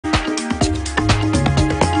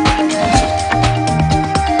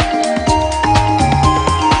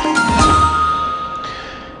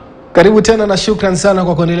Karibu tena na shukran sana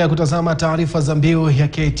kwa kuendelea kutazama taarifa za mbio ya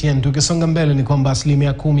KTN. Tukisonga mbele ni kwamba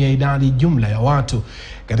 10% ya idadi jumla ya watu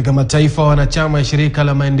katika mataifa wanachama ya shirika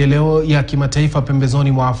la maendeleo ya kimataifa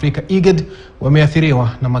pembezoni mwa Afrika IGAD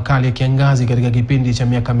wameathiriwa na makali ya kiangazi katika kipindi cha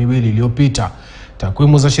miaka miwili iliyopita.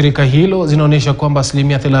 Takwimu za shirika hilo zinaonyesha kwamba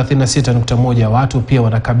 36.1% ya watu pia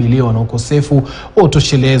wanakabiliwa na ukosefu wa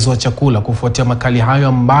utoshelezo wa chakula kufuatia makali hayo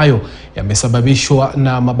ambayo yamesababishwa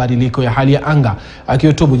na mabadiliko ya hali ya anga.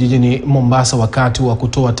 Akihutubu jijini Mombasa wakati wa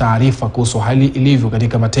kutoa taarifa kuhusu hali ilivyo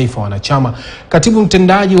katika mataifa wanachama, katibu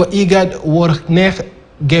mtendaji wa IGAD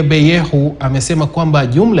Gebeyehu amesema kwamba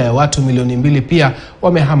jumla ya watu milioni 2 pia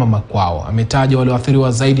wamehama makwao. Ametaja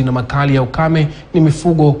walioathiriwa zaidi na makali ya ukame ni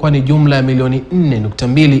mifugo, kwani jumla ya milioni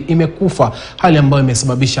 4.2 imekufa, hali ambayo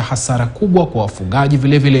imesababisha hasara kubwa kwa wafugaji,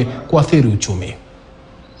 vile vile kuathiri uchumi.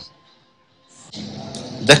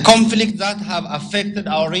 The conflicts that have affected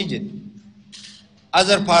our region,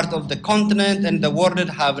 other part of the continent and the world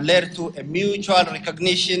have led to a mutual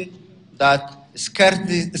recognition that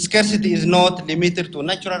scarcity is not limited to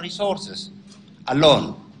natural resources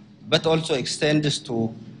alone, but also extends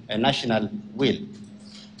to a national will.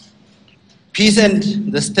 Peace and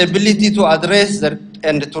the stability to address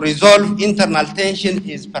and to resolve internal tension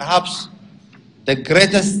is perhaps the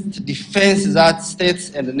greatest defense that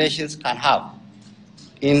states and nations can have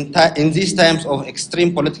in these times of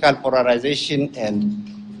extreme political polarization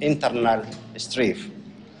and internal strife.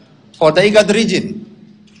 For the IGAD region,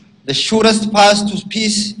 the surest path to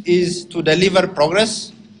peace is to deliver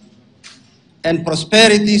progress and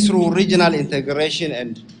prosperity through regional integration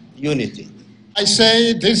and unity. I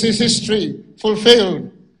say this is history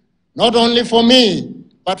fulfilled, not only for me,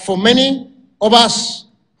 but for many of us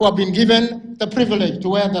who have been given the privilege to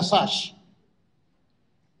wear the sash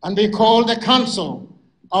and be called the Council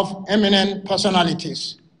of Eminent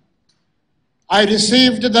Personalities. I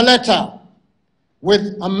received the letter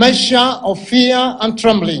with a measure of fear and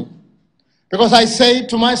trembling, because I say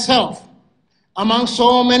to myself, among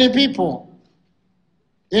so many people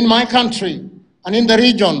in my country and in the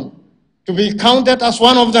region, to be counted as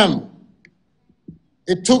one of them,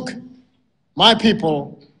 it took my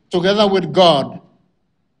people, together with God,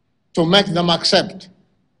 to make them accept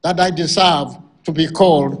that I deserve to be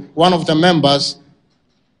called one of the members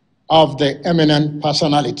of the eminent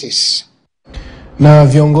personalities. Na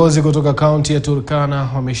viongozi kutoka kaunti ya Turkana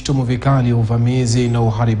wameshtumu vikali uvamizi na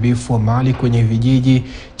uharibifu wa mali kwenye vijiji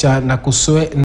cha Nakuswe